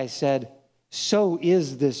Haggai said, so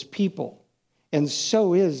is this people, and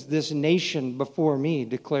so is this nation before me,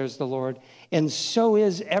 declares the Lord, and so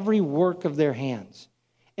is every work of their hands,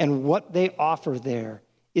 and what they offer there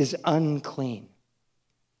is unclean.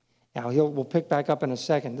 Now, we'll pick back up in a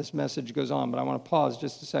second. This message goes on, but I want to pause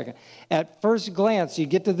just a second. At first glance, you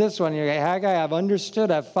get to this one, and you're like, Haggai, I've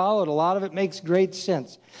understood, I've followed. A lot of it makes great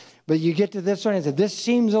sense. But you get to this one and say, this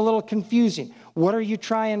seems a little confusing. What are you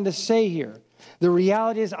trying to say here? The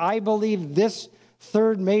reality is, I believe this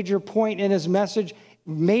third major point in his message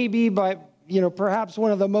may be perhaps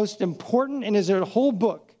one of the most important in his whole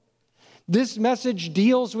book. This message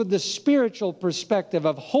deals with the spiritual perspective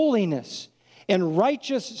of holiness and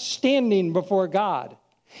righteous standing before God.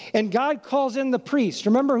 And God calls in the priests.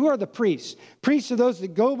 Remember, who are the priests? Priests are those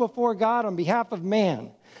that go before God on behalf of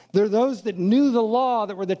man. They're those that knew the law,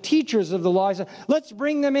 that were the teachers of the law. He said, let's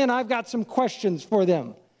bring them in. I've got some questions for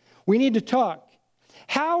them. We need to talk.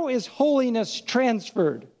 How is holiness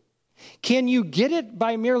transferred? Can you get it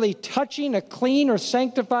by merely touching a clean or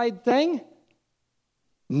sanctified thing?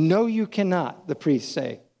 No, you cannot, the priests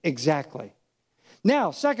say. Exactly.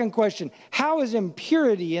 Now, second question, how is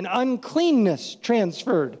impurity and uncleanness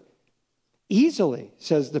transferred? Easily,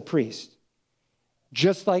 says the priest.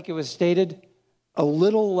 Just like it was stated, a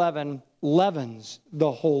little leaven leavens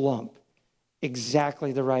the whole lump.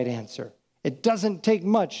 Exactly the right answer. It doesn't take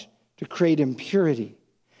much to create impurity.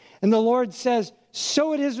 And the Lord says,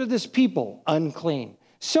 so it is with this people, unclean.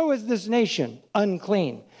 So is this nation,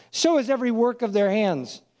 unclean. So is every work of their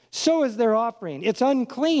hands. So is their offering. It's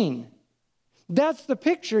unclean. That's the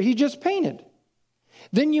picture he just painted.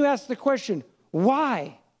 Then you ask the question,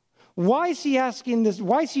 why? Why is he asking this?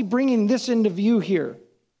 Why is he bringing this into view here?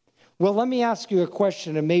 Well, let me ask you a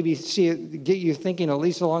question and maybe get you thinking at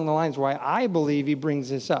least along the lines why I believe he brings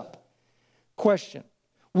this up. Question,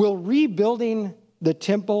 will rebuilding the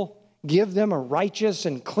temple give them a righteous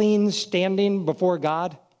and clean standing before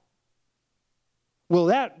God? Will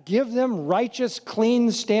that give them righteous,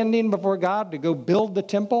 clean standing before God to go build the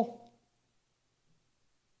temple?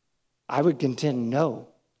 I would contend no,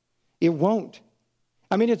 it won't.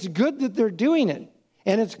 I mean, it's good that they're doing it.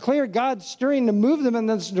 And it's clear God's stirring to move them in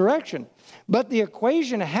this direction. But the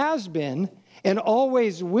equation has been and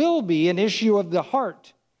always will be an issue of the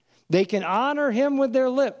heart. They can honor him with their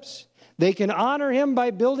lips. They can honor him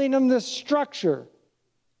by building him this structure.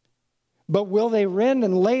 But will they rend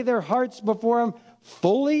and lay their hearts before him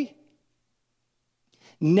fully?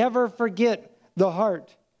 Never forget the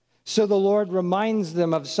heart. So the Lord reminds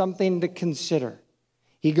them of something to consider.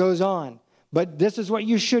 He goes on, but this is what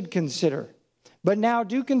you should consider. But now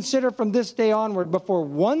do consider from this day onward, before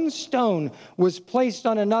one stone was placed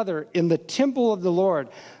on another in the temple of the Lord.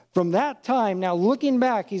 From that time, now looking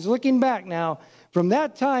back, he's looking back now. From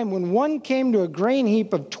that time, when one came to a grain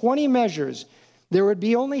heap of 20 measures, there would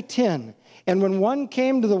be only 10. And when one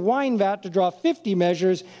came to the wine vat to draw 50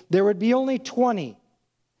 measures, there would be only 20.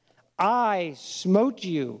 I smote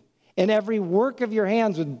you in every work of your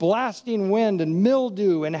hands with blasting wind and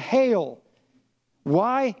mildew and hail.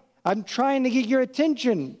 Why? I'm trying to get your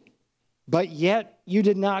attention, but yet you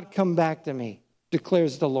did not come back to me,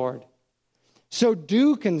 declares the Lord. So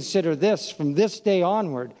do consider this from this day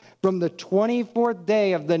onward, from the 24th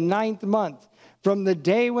day of the 9th month, from the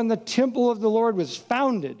day when the temple of the Lord was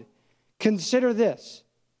founded. Consider this.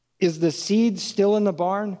 Is the seed still in the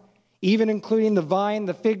barn, even including the vine,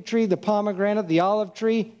 the fig tree, the pomegranate, the olive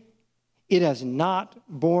tree? It has not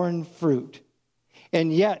borne fruit.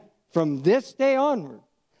 And yet, from this day onward,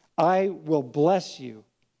 I will bless you.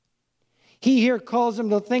 He here calls them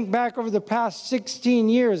to think back over the past 16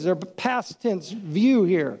 years, their past tense view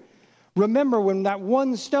here. Remember when that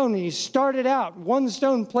one stone, and you started out, one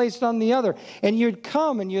stone placed on the other, and you'd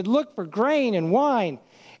come and you'd look for grain and wine,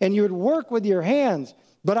 and you would work with your hands.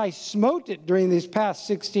 But I smote it during these past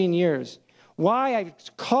 16 years. Why? I'm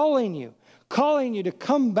calling you to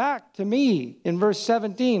come back to me in verse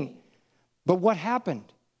 17. But what happened?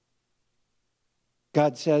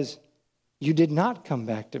 God says, you did not come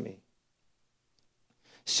back to me.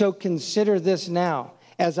 So consider this now,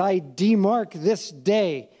 as I demark this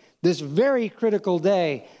day, this very critical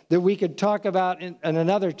day that we could talk about in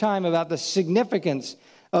another time about the significance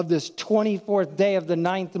of this 24th day of the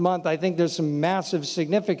 9th month. I think there's some massive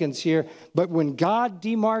significance here. But when God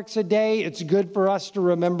demarks a day, it's good for us to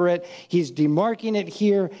remember it. He's demarking it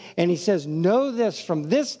here. And he says, know this, from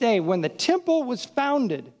this day, when the temple was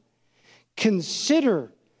founded,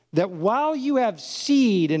 consider that while you have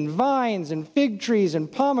seed and vines and fig trees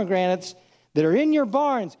and pomegranates that are in your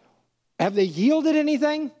barns, have they yielded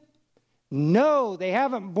anything? No, they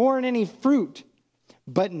haven't borne any fruit.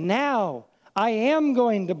 But now I am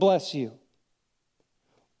going to bless you.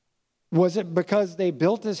 Was it because they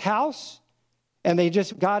built his house and they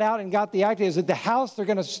just got out and got the idea? Is it the house they're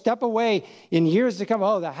going to step away in years to come?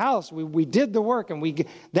 Oh, the house, we did the work and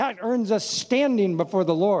that earns us standing before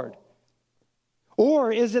the Lord.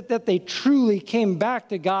 Or is it that they truly came back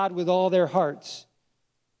to God with all their hearts?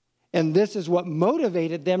 And this is what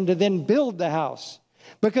motivated them to then build the house.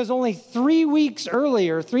 Because only 3 weeks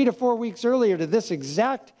earlier, 3 to 4 weeks earlier to this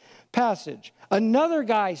exact passage, another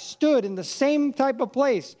guy stood in the same type of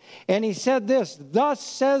place and he said this, thus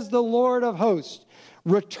says the Lord of hosts,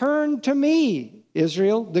 return to me,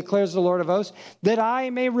 Israel, declares the Lord of hosts, that I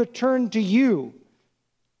may return to you,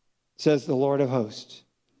 says the Lord of hosts.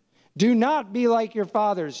 Do not be like your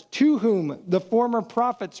fathers, to whom the former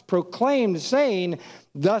prophets proclaimed, saying,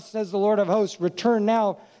 thus says the Lord of hosts, return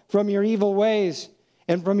now from your evil ways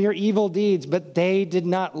and from your evil deeds. But they did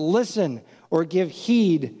not listen or give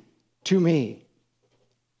heed to me.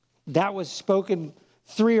 That was spoken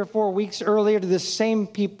 3 or 4 weeks earlier to the same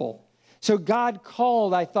people. So God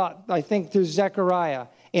called, I think through Zechariah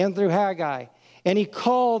and through Haggai. And he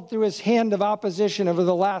called through his hand of opposition over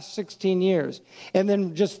the last 16 years. And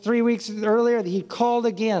then just 3 weeks earlier, he called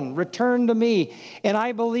again, return to me. And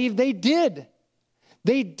I believe they did.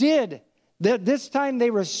 They did. That this time they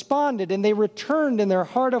responded and they returned in their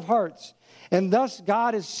heart of hearts. And thus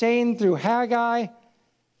God is saying through Haggai,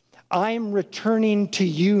 I'm returning to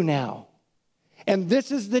you now. And this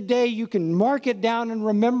is the day you can mark it down and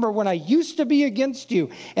remember when I used to be against you.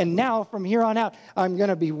 And now from here on out, I'm going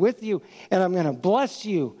to be with you and I'm going to bless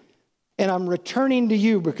you. And I'm returning to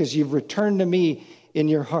you because you've returned to me in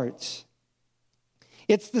your hearts.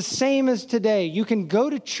 It's the same as today. You can go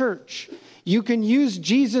to church. You can use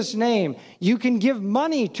Jesus' name. You can give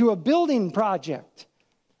money to a building project.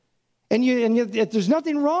 And there's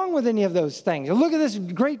nothing wrong with any of those things. Look at this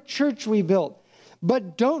great church we built.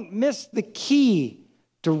 But don't miss the key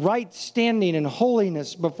to right standing and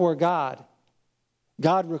holiness before God.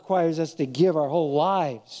 God requires us to give our whole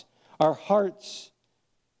lives, our hearts,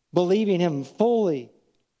 believing him fully,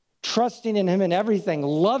 trusting in him in everything,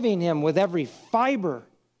 loving him with every fiber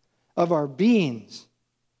of our beings.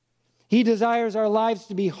 He desires our lives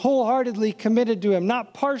to be wholeheartedly committed to him,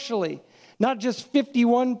 not partially, not just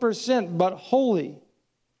 51%, but wholly.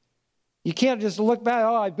 You can't just look back,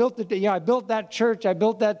 I built I built that church, I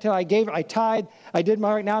built that till I tithed, I did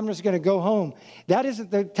my work, now I'm just going to go home. That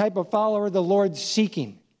isn't the type of follower the Lord's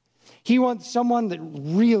seeking. He wants someone that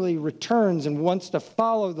really returns and wants to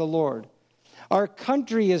follow the Lord. Our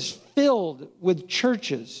country is filled with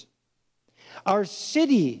churches. Our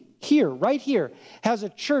city here, right here, has a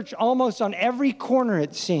church almost on every corner,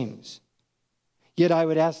 it seems. Yet I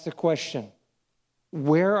would ask the question,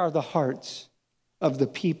 where are the hearts of the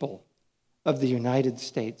people of the United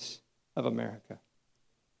States of America?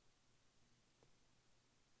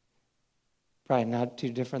 Probably not too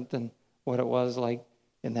different than what it was like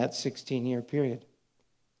in that 16-year period.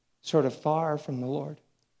 Sort of far from the Lord.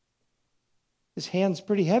 His hand's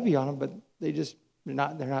pretty heavy on them, but they're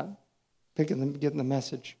not getting the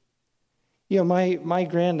message. You know, my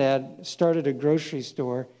granddad started a grocery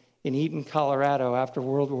store in Eaton, Colorado after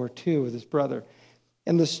World War II with his brother.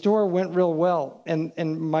 And the store went real well. And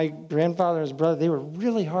my grandfather and his brother, they were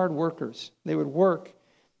really hard workers. They would work.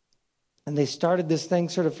 And they started this thing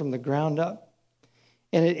sort of from the ground up.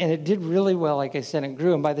 And it did really well, like I said, it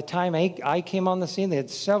grew. And by the time I came on the scene, they had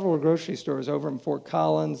several grocery stores over in Fort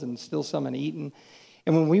Collins and still some in Eaton.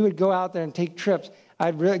 And when we would go out there and take trips,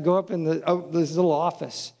 I'd really go up in this little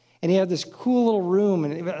office. And he had this cool little room.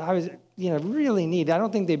 And I was, really neat. I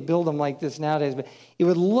don't think they build them like this nowadays. But it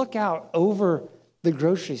would look out over the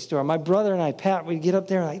grocery store. My brother and I, Pat, we'd get up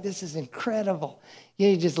there and like, this is incredible.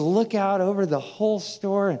 You just look out over the whole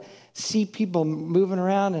store and see people moving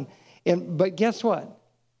around. But guess what?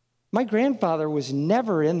 My grandfather was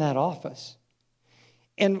never in that office.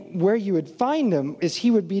 And where you would find him is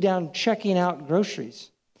he would be down checking out groceries.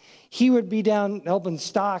 He would be down helping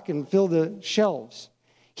stock and fill the shelves.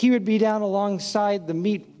 He would be down alongside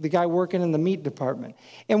the guy working in the meat department.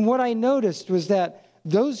 And what I noticed was that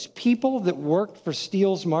those people that worked for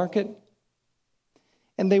Steele's Market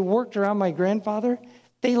and they worked around my grandfather,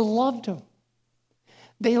 they loved him.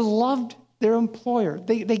 They loved their employer.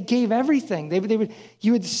 They gave everything.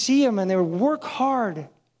 You would see them and they would work hard,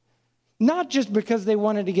 not just because they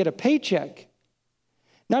wanted to get a paycheck,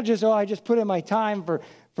 not just, I just put in my time for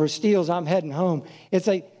Steele's, I'm heading home. It's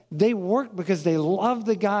like they worked because they loved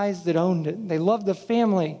the guys that owned it. They loved the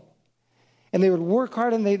family. And they would work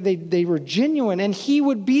hard and they were genuine, and he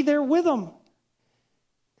would be there with them.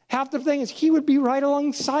 Half the thing is he would be right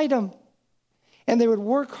alongside them. And they would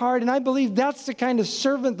work hard, and I believe that's the kind of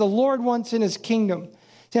servant the Lord wants in his kingdom.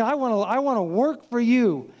 Saying, I want to work for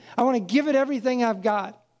you. I want to give it everything I've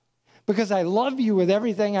got because I love you with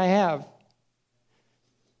everything I have.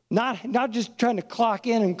 Not just trying to clock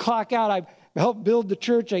in and clock out. I helped build the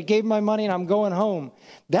church. I gave my money, and I'm going home.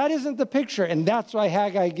 That isn't the picture, and that's why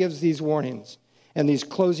Haggai gives these warnings and these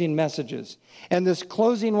closing messages. And this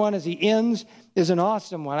closing one as he ends is an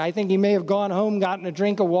awesome one. I think he may have gone home, gotten a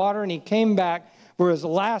drink of water, and he came back for his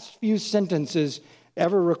last few sentences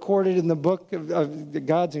ever recorded in the book of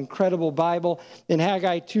God's incredible Bible. In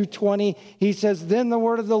Haggai 2:20, he says, Then the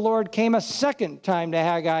word of the Lord came a second time to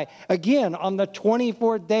Haggai, again on the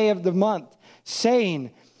 24th day of the month,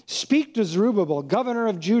 saying, Speak to Zerubbabel, governor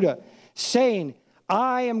of Judah, saying,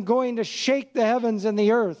 I am going to shake the heavens and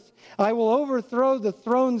the earth. I will overthrow the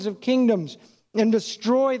thrones of kingdoms and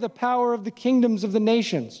destroy the power of the kingdoms of the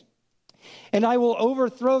nations. And I will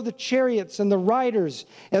overthrow the chariots and the riders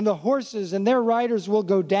and the horses, and their riders will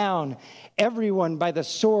go down, everyone by the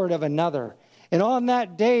sword of another. And on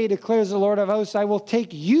that day, declares the Lord of hosts, I will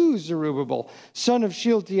take you, Zerubbabel, son of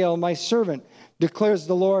Shealtiel, my servant, declares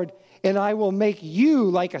the Lord, and I will make you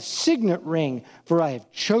like a signet ring, for I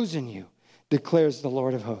have chosen you, declares the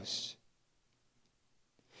Lord of hosts.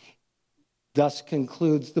 Thus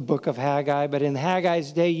concludes the book of Haggai. But in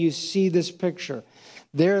Haggai's day, you see this picture.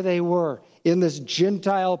 There they were in this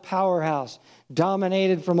Gentile powerhouse,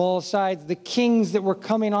 dominated from all sides. The kings that were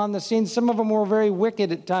coming on the scene, some of them were very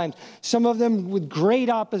wicked at times. Some of them with great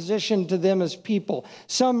opposition to them as people.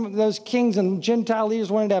 Some of those kings and Gentile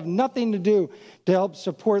leaders wanted to have nothing to do to help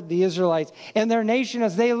support the Israelites. And their nation,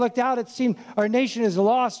 as they looked out, it seemed our nation is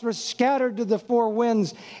lost. We're scattered to the four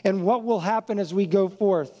winds. And what will happen as we go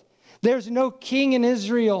forth? There's no king in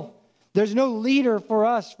Israel. There's no leader for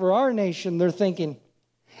us, for our nation, they're thinking.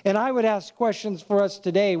 And I would ask questions for us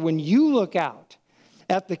today. When you look out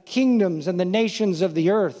at the kingdoms and the nations of the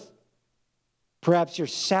earth, perhaps you're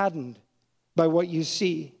saddened by what you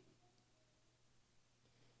see.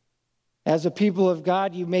 As a people of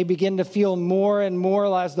God, you may begin to feel more and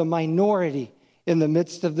more as the minority in the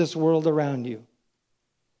midst of this world around you.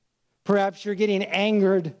 Perhaps you're getting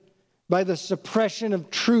angered by the suppression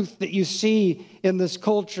of truth that you see in this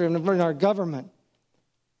culture and in our government.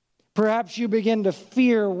 Perhaps you begin to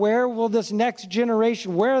fear, where will this next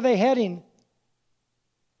generation, where are they heading?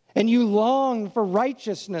 And you long for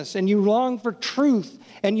righteousness, and you long for truth,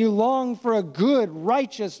 and you long for a good,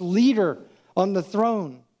 righteous leader on the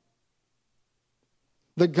throne.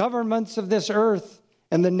 The governments of this earth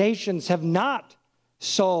and the nations have not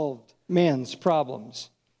solved man's problems,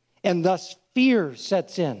 and thus fear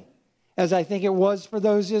sets in, as I think it was for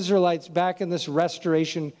those Israelites back in this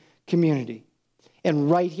restoration community.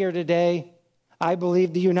 And right here today, I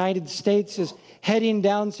believe the United States is heading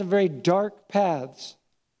down some very dark paths.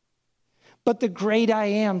 But the great I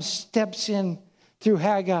Am steps in through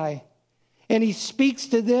Haggai, and he speaks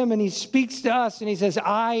to them and he speaks to us, and he says,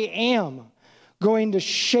 I am going to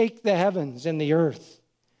shake the heavens and the earth.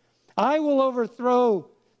 I will overthrow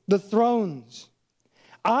the thrones.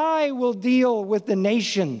 I will deal with the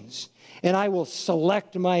nations, and I will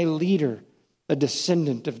select my leader, a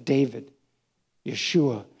descendant of David,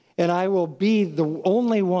 Yeshua. And I will be the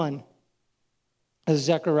only one, as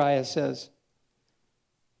Zechariah says.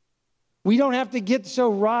 We don't have to get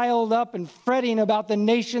so riled up and fretting about the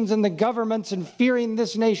nations and the governments and fearing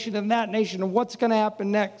this nation and that nation and what's going to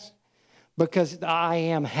happen next, because the I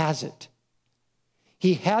Am has it.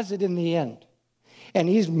 He has it in the end. And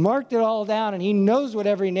he's marked it all down, and he knows what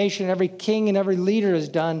every nation, every king, and every leader has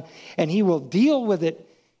done, and he will deal with it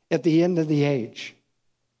at the end of the age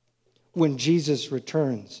when Jesus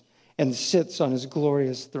returns and sits on his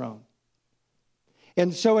glorious throne.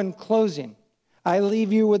 And so in closing, I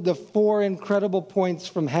leave you with the 4 incredible points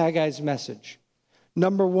from Haggai's message.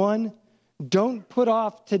 Number 1, don't put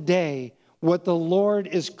off today what the Lord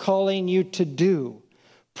is calling you to do.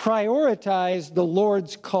 Prioritize the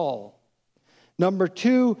Lord's call. Number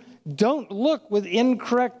 2, don't look with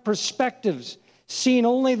incorrect perspectives, seeing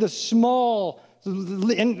only the small,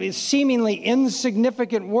 seemingly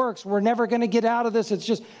insignificant works. We're never going to get out of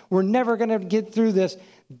this. We're never going to get through this.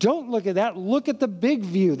 Don't look at that. Look at the big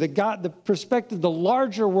view, the perspective, the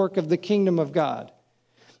larger work of the kingdom of God.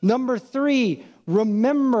 Number 3,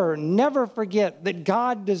 remember, never forget that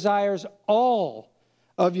God desires all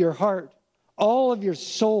of your heart, all of your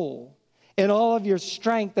soul, and all of your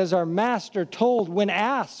strength, as our master told when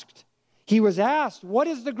asked. He was asked, what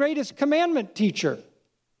is the greatest commandment, teacher?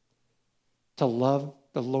 To love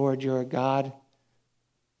the Lord your God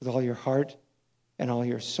with all your heart and all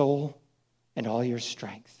your soul and all your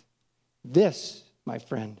strength. This, my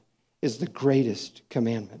friend, is the greatest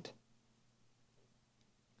commandment.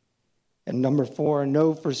 And number 4,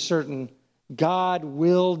 know for certain God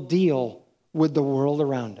will deal with the world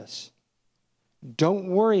around us. Don't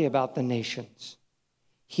worry about the nations.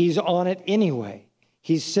 He's on it anyway.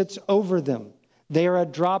 He sits over them. They are a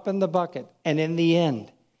drop in the bucket. And in the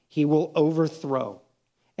end, he will overthrow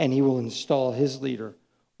and he will install his leader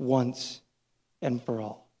once and for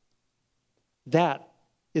all. That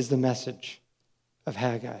is the message of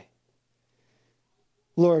Haggai.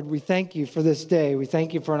 Lord, we thank you for this day. We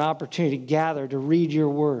thank you for an opportunity to gather to read your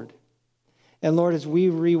word. And Lord, as we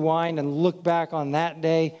rewind and look back on that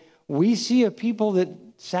day, we see a people that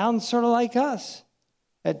sound sort of like us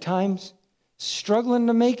at times, struggling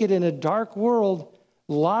to make it in a dark world,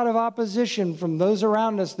 a lot of opposition from those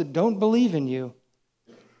around us that don't believe in you.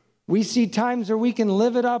 We see times where we can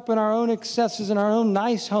live it up in our own excesses in our own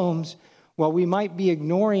nice homes, while we might be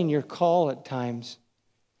ignoring your call at times.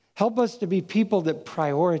 Help us to be people that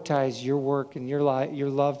prioritize your work and your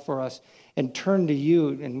love for us and turn to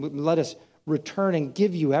you and let us return and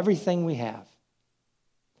give you everything we have.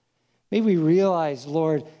 May we realize,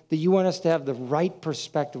 Lord, that you want us to have the right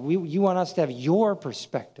perspective. You want us to have your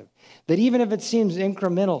perspective. That even if it seems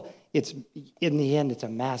incremental, it's in the end, it's a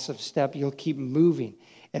massive step. You'll keep moving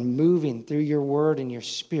and moving through your word and your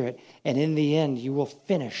spirit. And in the end, you will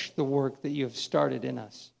finish the work that you have started in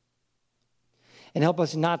us. And help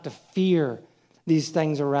us not to fear these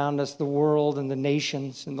things around us, the world and the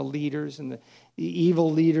nations and the leaders and the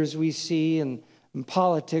evil leaders we see and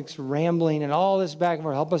politics, rambling, and all this back and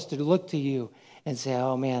forth. Help us to look to you and say,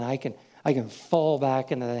 oh man, I can fall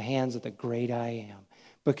back into the hands of the great I Am,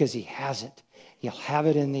 because he has it. He'll have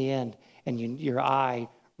it in the end. And your eye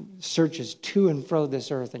searches to and fro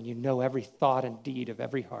this earth, and you know every thought and deed of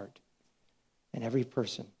every heart and every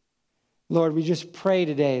person. Lord, we just pray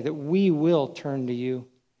today that we will turn to you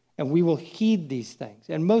and we will heed these things.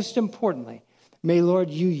 And most importantly, may, Lord,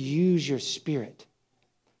 you use your Spirit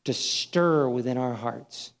to stir within our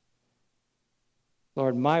hearts.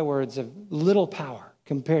 Lord, my words have little power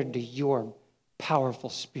compared to your powerful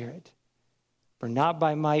Spirit. For not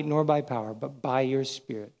by might nor by power, but by your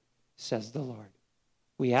Spirit, says the Lord.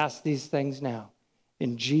 We ask these things now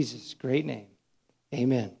in Jesus' great name.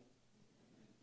 Amen.